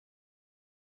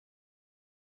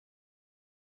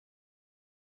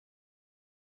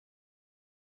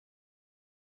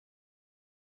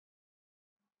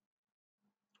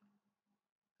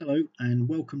Hello and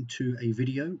welcome to a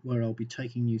video where I'll be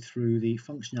taking you through the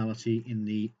functionality in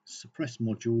the suppress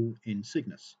module in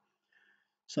Cygnus.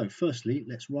 So firstly,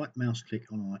 let's right mouse click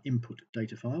on our input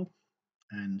data file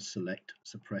and select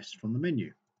suppress from the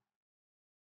menu.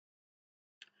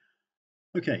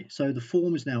 Okay, so the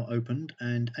form is now opened,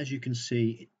 and as you can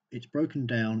see it's broken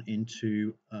down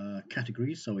into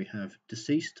categories. So we have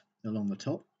deceased along the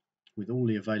top with all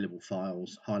the available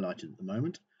files highlighted at the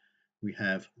moment. We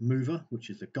have mover, which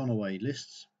is the gone away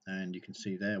lists, and you can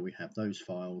see there we have those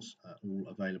files all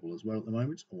available as well at the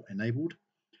moment, or enabled.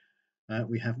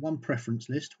 We have one preference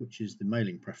list, which is the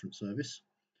mailing preference service,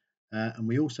 and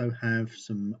we also have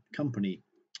some company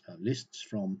lists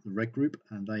from the reg group,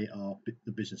 and they are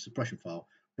the business suppression file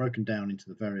broken down into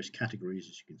the various categories,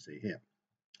 as you can see here.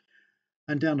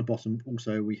 And down the bottom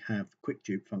also we have quick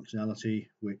dupe functionality,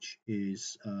 which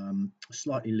is a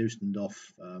slightly loosened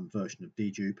off version of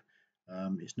dedupe.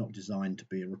 It's not designed to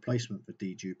be a replacement for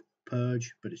dedupe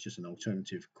purge, but it's just an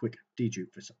alternative quick dedupe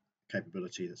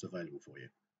capability that's available for you.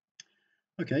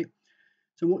 Okay,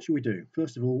 so what should we do?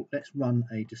 First of all, let's run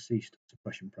a deceased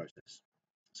suppression process.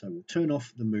 So we'll turn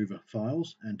off the mover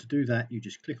files, and to do that you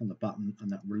just click on the button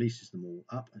and that releases them all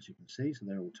up, as you can see, so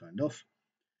they're all turned off.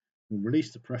 We'll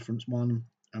release the preference one,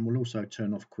 and we'll also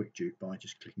turn off quick dupe by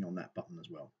just clicking on that button as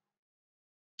well.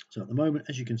 So at the moment,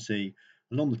 as you can see,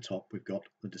 along the top we've got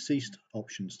the deceased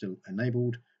option still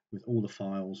enabled with all the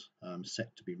files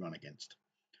set to be run against.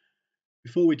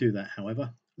 Before we do that,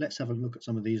 however, let's have a look at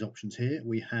some of these options here.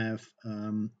 We have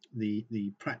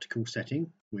the practical setting,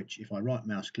 which if I right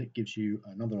mouse click gives you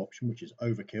another option, which is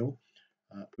overkill,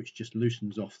 which just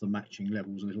loosens off the matching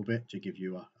levels a little bit to give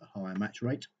you a higher match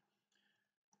rate.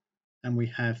 And we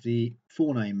have the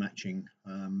forename matching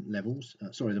levels,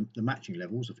 the matching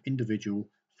levels of individual,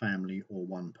 family, or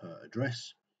one per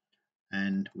address.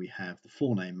 And we have the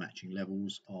forename matching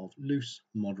levels of loose,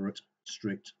 moderate,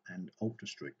 strict, and ultra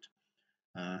strict.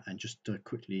 And just to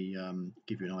quickly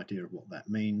give you an idea of what that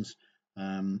means,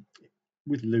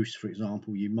 with loose, for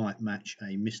example, you might match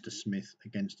a Mr. Smith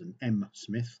against an M.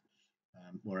 Smith,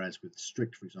 whereas with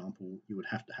strict, for example, you would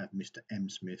have to have Mr. M.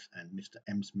 Smith and Mr.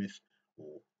 M. Smith,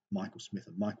 or Michael Smith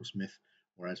and Michael Smith,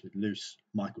 whereas with loose,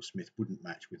 Michael Smith wouldn't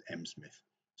match with M. Smith.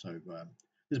 So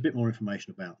there's a bit more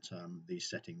information about these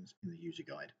settings in the user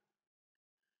guide.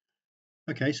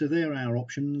 Okay, so there are our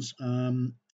options.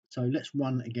 So let's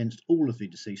run against all of the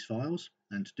deceased files,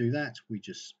 and to do that we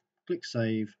just click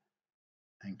save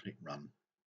and click run.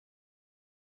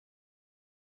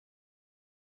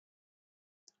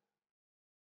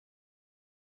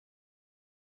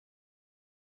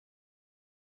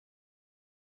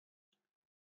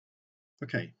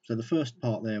 Okay, so the first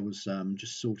part there was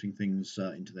just sorting things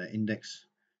into their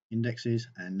indexes,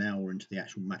 and now we're into the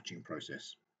actual matching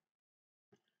process.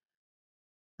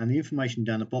 And the information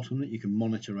down the bottom that you can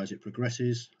monitor as it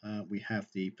progresses, we have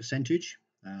the percentage.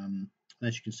 And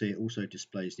as you can see, it also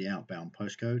displays the outbound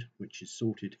postcode, which is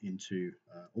sorted into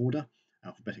order,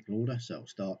 alphabetical order. So it'll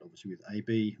start obviously with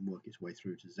AB and work its way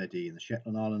through to ZE in the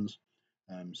Shetland Islands.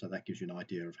 So that gives you an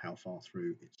idea of how far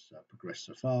through it's progressed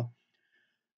so far.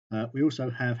 We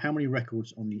also have how many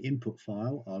records on the input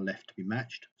file are left to be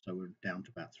matched. So we're down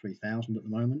to about 3,000 at the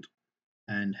moment.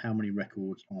 And how many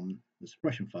records on the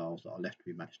suppression files that are left to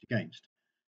be matched against.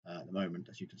 At the moment,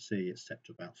 as you can see, it's set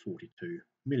to about 42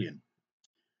 million.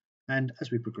 And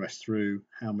as we progress through,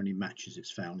 how many matches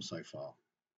it's found so far.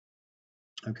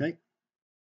 Okay.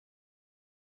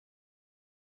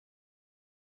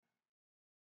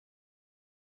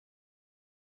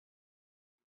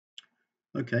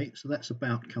 Okay, so that's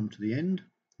about come to the end.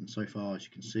 And so far, as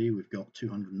you can see, we've got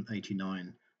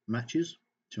 289 matches,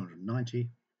 290.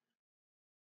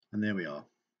 And there we are.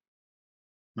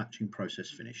 Matching process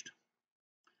finished.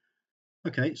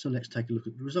 Okay, so let's take a look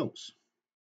at the results.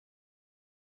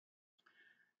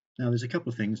 Now there's a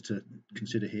couple of things to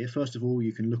consider here. First of all,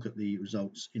 you can look at the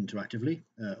results interactively,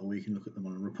 or you can look at them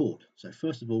on a report. So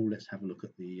first of all, let's have a look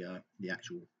at the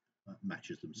actual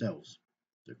matches themselves.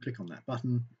 So click on that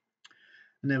button,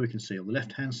 and there we can see on the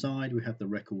left-hand side we have the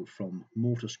record from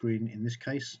mortar screen in this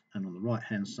case, and on the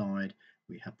right-hand side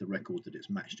we have the record that it's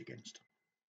matched against.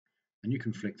 And you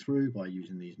can flick through by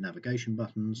using these navigation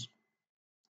buttons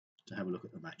to have a look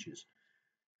at the matches.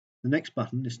 The next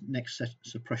button, this next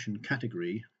suppression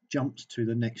category, jumps to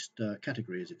the next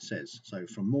category as it says. So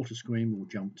from mortar screen we'll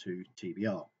jump to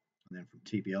TBR, and then from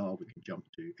TBR we can jump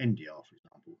to NDR, for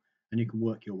example, and you can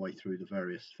work your way through the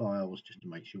various files just to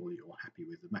make sure that you're happy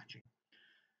with the matching.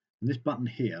 And this button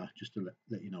here, just to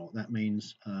let you know what that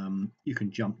means, you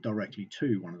can jump directly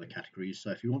to one of the categories.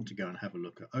 So if you want to go and have a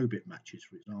look at obit matches,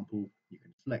 for example, you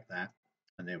can select that,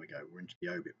 And there we go, we're into the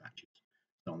OBIT matches.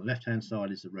 So on the left-hand side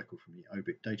is the record from the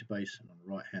OBIT database, and on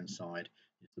the right-hand side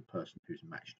is the person who's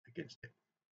matched against it.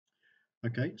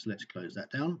 Okay, so let's close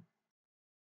that down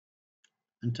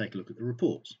and take a look at the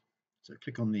reports. So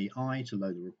click on the I to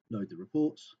load the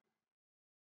reports.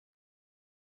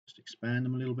 Just expand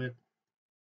them a little bit.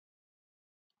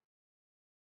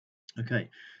 Okay,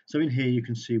 so in here you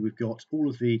can see we've got all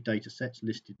of the data sets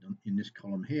listed in this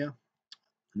column here,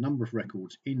 the number of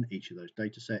records in each of those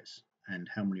data sets, and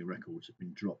how many records have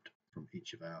been dropped from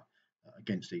each of our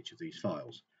against each of these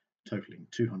files, totaling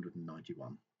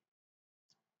 291.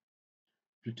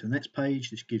 Flip to the next page.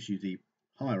 This gives you the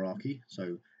hierarchy.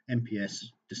 So MPS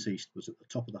deceased was at the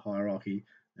top of the hierarchy,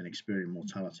 then Experian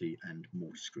mortality and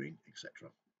multi-screen, etc.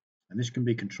 And this can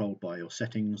be controlled by your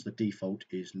settings. The default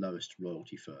is lowest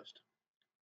royalty first.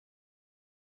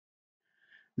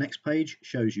 Next page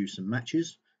shows you some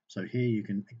matches. So here you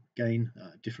can again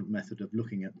a different method of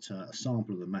looking at a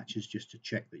sample of the matches just to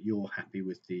check that you're happy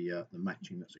with the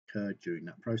matching that's occurred during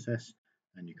that process.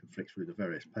 And you can flick through the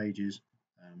various pages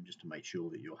just to make sure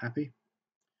that you're happy.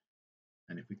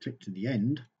 And if we click to the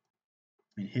end,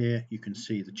 in here you can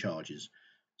see the charges.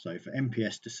 So for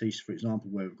MPS deceased, for example,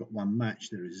 where we've got one match,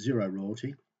 there is 0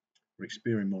 royalty. For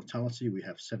Experian mortality, we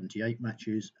have 78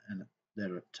 matches, and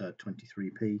they're at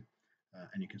 23p,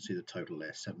 and you can see the total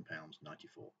there,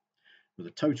 £7.94, with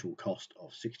a total cost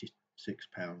of £66.90.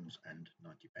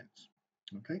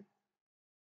 Okay.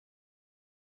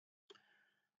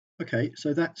 Okay,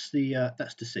 so that's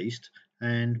deceased,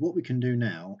 and what we can do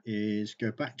now is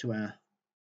go back to our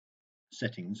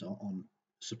settings on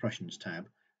suppressions tab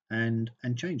and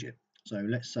change it. So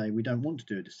let's say we don't want to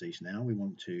do a deceased now, we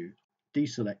want to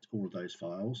deselect all of those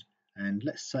files, and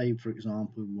let's say, for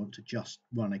example, we want to just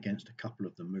run against a couple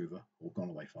of the mover or gone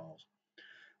away files.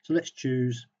 So let's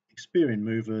choose Experian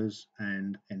movers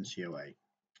and NCOA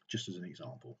just as an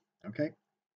example. Okay,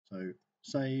 so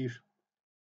save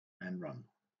and run.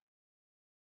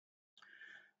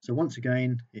 So once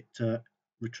again it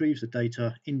retrieves the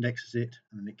data, indexes it,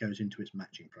 and then it goes into its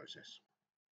matching process.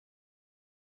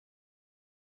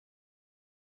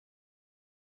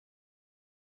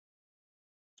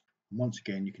 And once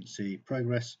again, you can see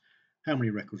progress, how many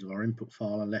records of our input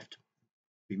file are left to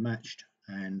be matched,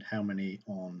 and how many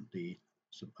on the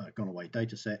gone away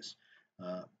data sets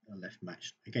are left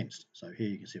matched against. So here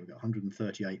you can see we've got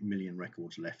 138 million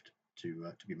records left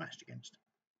to be matched against.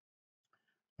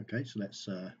 Okay, so let's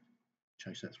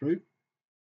chase that through.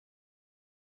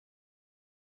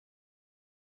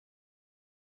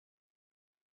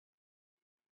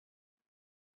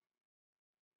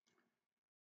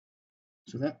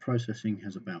 So that processing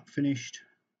has about finished,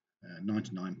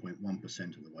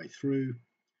 99.1% of the way through.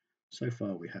 So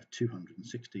far we have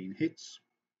 216 hits,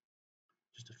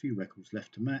 just a few records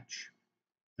left to match,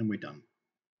 and we're done.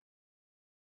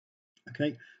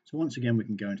 Okay, so once again we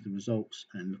can go into the results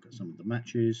and look at some of the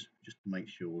matches just to make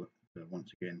sure that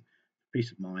once again,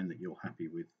 peace of mind that you're happy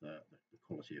with the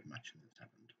quality of matching that's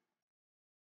happened.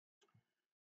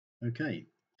 Okay,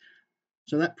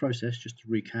 so that process, just to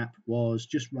recap, was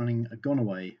just running a gone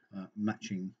away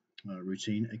matching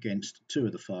routine against 2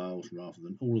 of the files rather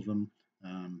than all of them.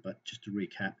 But just to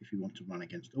recap, if you want to run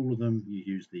against all of them, you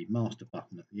use the master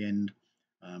button at the end,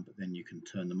 but then you can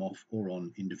turn them off or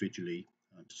on individually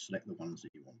to select the ones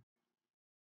that you want.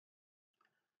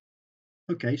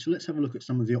 Okay, so let's have a look at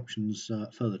some of the options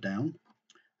further down.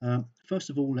 First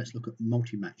of all, let's look at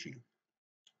multi-matching.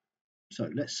 So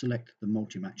let's select the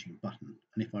multi-matching button,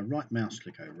 and if I right mouse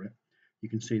click over it, you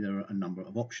can see there are a number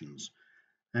of options.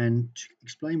 And to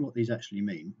explain what these actually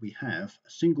mean, we have a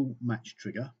single match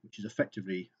trigger, which is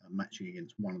effectively matching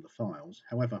against one of the files.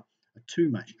 However, a 2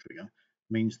 match trigger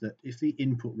means that if the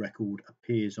input record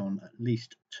appears on at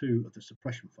least 2 of the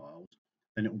suppression files,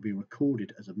 then it will be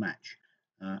recorded as a match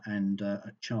and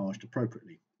charged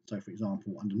appropriately. So for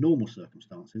example, under normal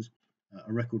circumstances,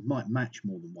 a record might match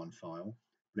more than one file,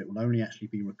 but it will only actually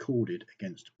be recorded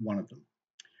against one of them.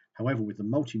 However, with the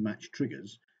multi-match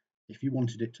triggers, if you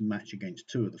wanted it to match against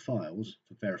 2 of the files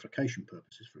for verification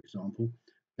purposes, for example,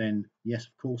 then yes,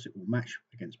 of course, it will match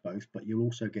against both, but you'll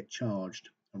also get charged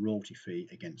a royalty fee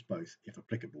against both if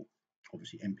applicable.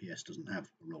 Obviously, MPS doesn't have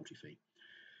a royalty fee.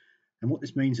 And what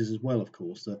this means is as well, of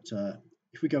course, that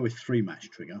if we go with 3 match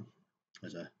trigger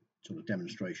as a sort of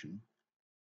demonstration,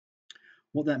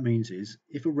 what that means is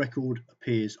if a record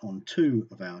appears on 2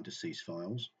 of our deceased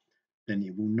files, then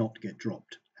it will not get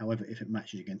dropped. However, if it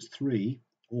matches against 3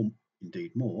 or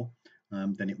indeed more,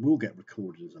 then it will get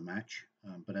recorded as a match.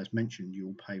 But as mentioned,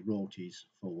 you'll pay royalties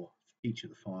for each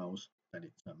of the files that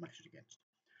it matches against.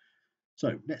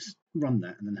 So let's run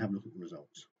that and then have a look at the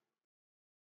results.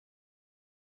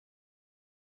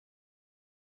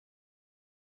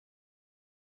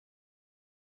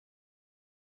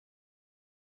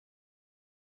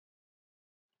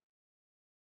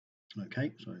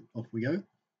 Okay, so off we go.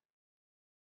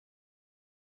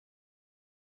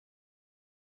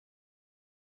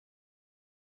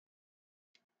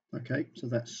 Okay, so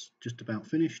that's just about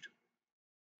finished.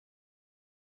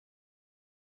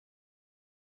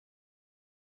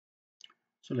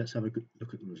 So let's have a good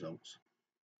look at the results.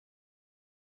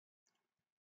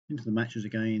 Into the matches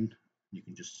again, you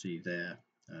can just see there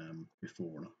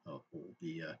before or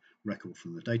the record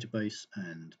from the database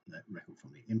and that record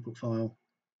from the input file.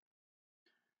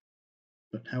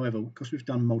 But however, because we've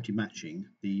done multi-matching,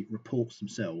 the reports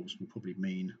themselves will probably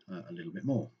mean a little bit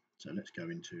more. So let's go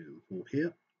into the report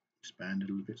here, expand it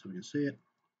a little bit so we can see it.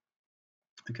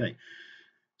 Okay,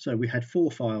 so we had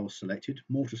 4 files selected: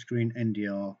 mortar screen,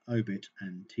 NDR, OBIT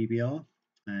and TBR.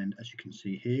 And as you can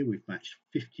see here, we've matched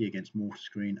 50 against mortar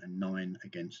screen and 9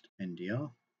 against NDR.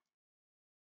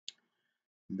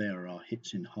 And there are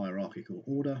hits in hierarchical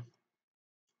order,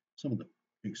 some of the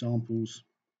examples,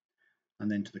 and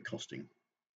then to the costing.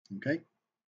 Okay.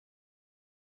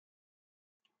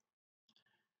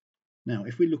 Now,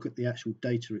 if we look at the actual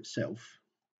data itself,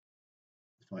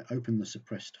 if I open the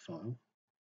suppressed file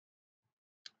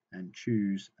and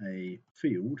choose a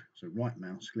field, so right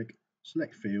mouse click,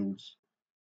 select fields,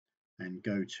 and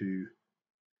go to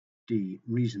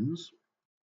reasons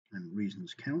and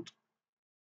reasons count.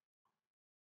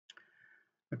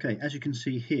 Okay, as you can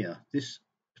see here, this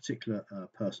particular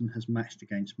person has matched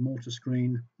against mortar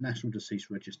screen, national deceased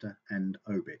register, and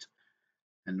OBIT,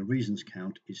 and the reasons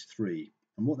count is 3.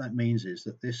 And what that means is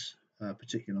that this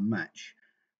particular match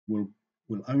will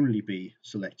only be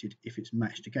selected if it's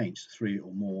matched against 3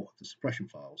 or more of the suppression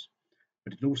files.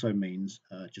 But it also means,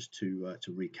 just to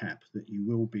recap, that you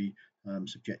will be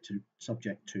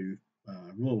subject to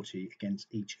royalty against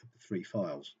each of the 3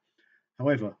 files.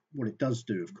 However, what it does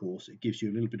do, of course, it gives you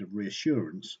a little bit of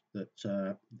reassurance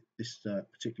that this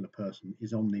particular person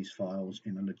is on these files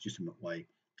in a legitimate way,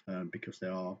 because they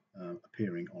are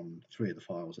appearing on 3 of the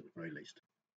files at the very least.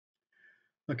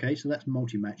 Okay, so that's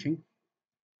multi-matching.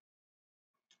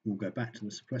 We'll go back to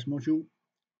the suppress module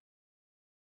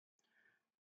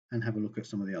and have a look at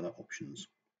some of the other options.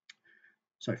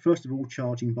 So first of all,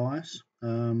 charging bias.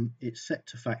 It's set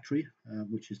to factory,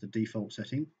 which is the default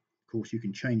setting. Of course, you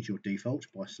can change your default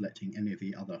by selecting any of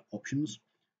the other options.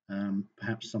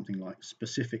 Perhaps something like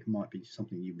specific might be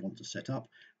something you want to set up,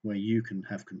 where you can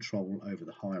have control over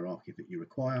the hierarchy that you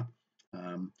require.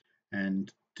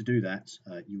 And to do that,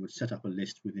 you would set up a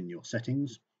list within your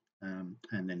settings and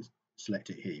then select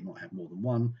it here. You might have more than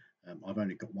one. I've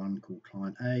only got one called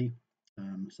client A,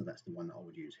 so that's the one that I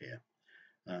would use here.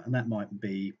 And that might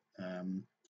be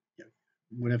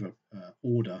whatever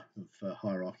order of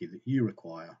hierarchy that you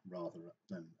require rather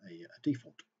than a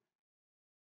default.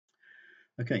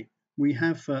 Okay, we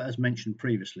have, as mentioned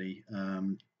previously,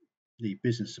 the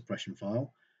business suppression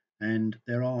file, and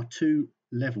there are 2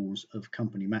 levels of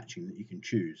company matching that you can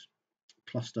choose: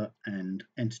 cluster and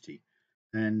entity.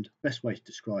 And best way to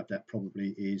describe that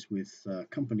probably is with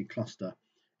company cluster.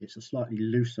 It's a slightly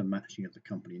looser matching of the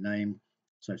company name,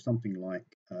 so something like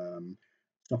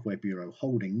Software Bureau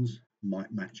Holdings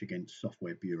might match against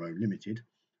Software Bureau Limited,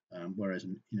 whereas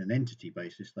in an entity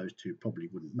basis, those 2 probably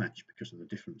wouldn't match because of the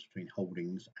difference between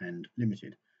holdings and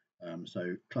limited.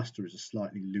 So cluster is a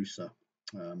slightly looser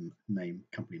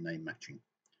company name matching.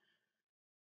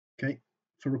 Okay,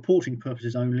 for reporting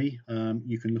purposes only,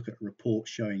 you can look at a report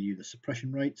showing you the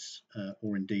suppression rates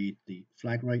or indeed the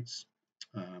flag rates.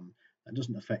 That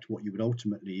doesn't affect what you would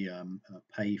ultimately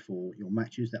pay for your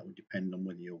matches. That would depend on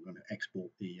whether you're going to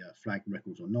export the flag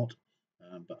records or not.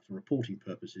 But for reporting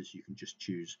purposes, you can just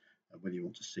choose whether you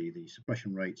want to see the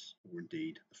suppression rates or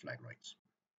indeed the flag rates.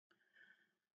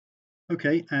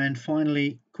 Okay, and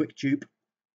finally, quick dupe.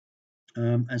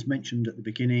 As mentioned at the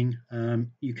beginning,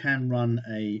 you can run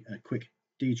a quick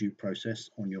dedupe process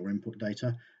on your input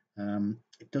data.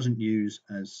 It doesn't use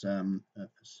as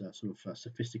sort of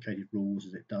sophisticated rules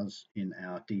as it does in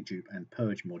our dedupe and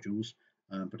purge modules,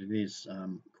 but it is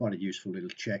quite a useful little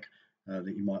check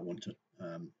that you might want to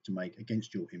make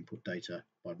against your input data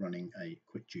by running a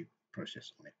quick dupe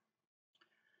process on it.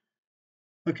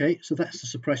 Okay, so that's the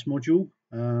suppress module.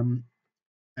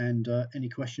 And any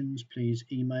questions, please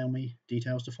email me,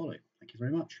 details to follow. Thank you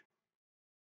very much.